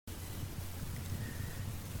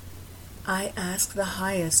I ask the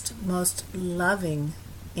highest, most loving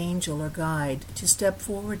angel or guide to step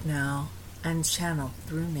forward now and channel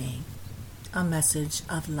through me a message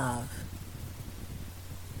of love.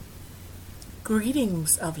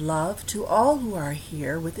 Greetings of love to all who are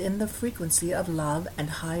here within the frequency of love and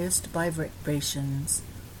highest vibrations.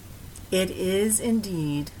 It is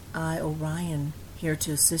indeed I, Orion, here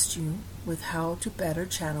to assist you with how to better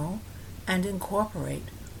channel and incorporate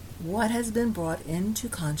what has been brought into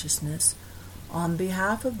consciousness on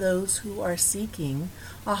behalf of those who are seeking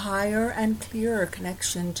a higher and clearer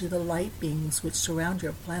connection to the light beings which surround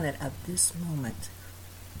your planet at this moment.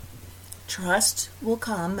 Trust will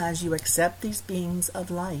come as you accept these beings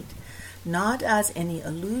of light, not as any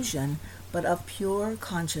illusion, but of pure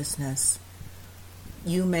consciousness.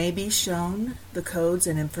 You may be shown the codes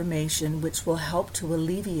and information which will help to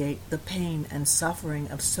alleviate the pain and suffering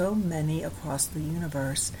of so many across the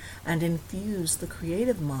universe and infuse the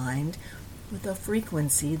creative mind with a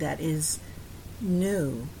frequency that is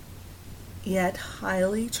new, yet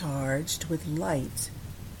highly charged with light,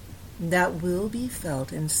 that will be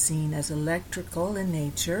felt and seen as electrical in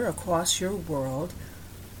nature across your world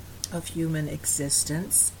of human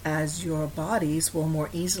existence, as your bodies will more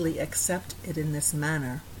easily accept it in this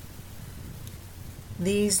manner.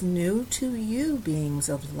 These new to you beings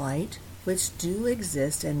of light, which do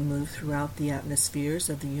exist and move throughout the atmospheres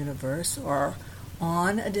of the universe, are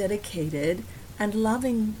on a dedicated and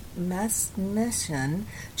loving mission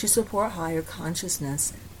to support higher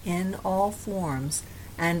consciousness in all forms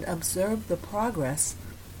and observe the progress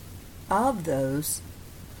of those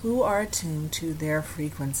who are attuned to their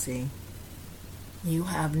frequency. You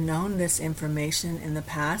have known this information in the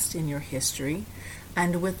past in your history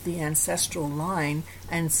and with the ancestral line,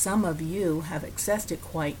 and some of you have accessed it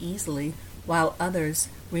quite easily while others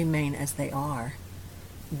remain as they are.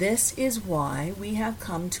 This is why we have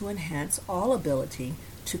come to enhance all ability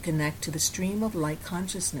to connect to the stream of light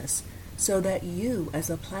consciousness so that you as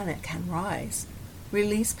a planet can rise,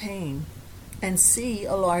 release pain, and see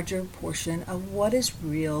a larger portion of what is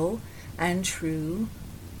real and true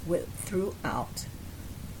throughout.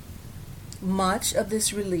 Much of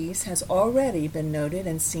this release has already been noted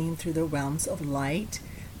and seen through the realms of light,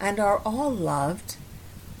 and are all loved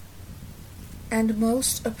and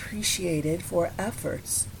most appreciated for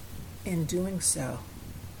efforts in doing so.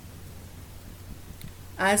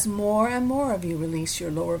 As more and more of you release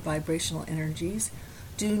your lower vibrational energies,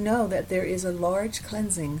 do know that there is a large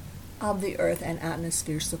cleansing of the earth and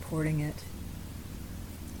atmosphere supporting it.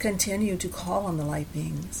 Continue to call on the light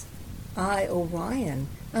beings. I, Orion,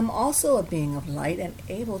 am also a being of light and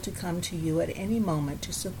able to come to you at any moment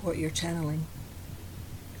to support your channeling.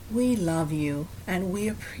 We love you and we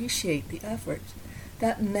appreciate the effort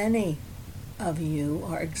that many of you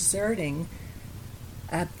are exerting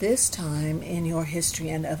at this time in your history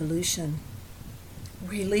and evolution.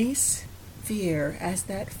 Release fear, as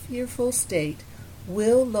that fearful state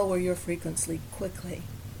will lower your frequency quickly.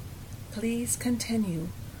 Please continue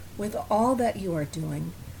with all that you are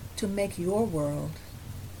doing to make your world,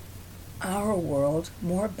 our world,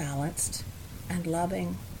 more balanced and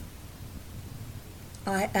loving.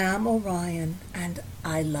 I am Orion, and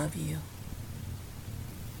I love you.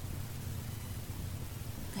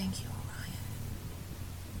 Thank you,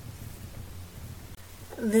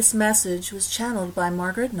 Orion. This message was channeled by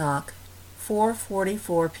Margaret Knock,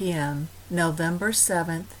 4:44 p.m., November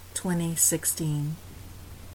 7th, 2016.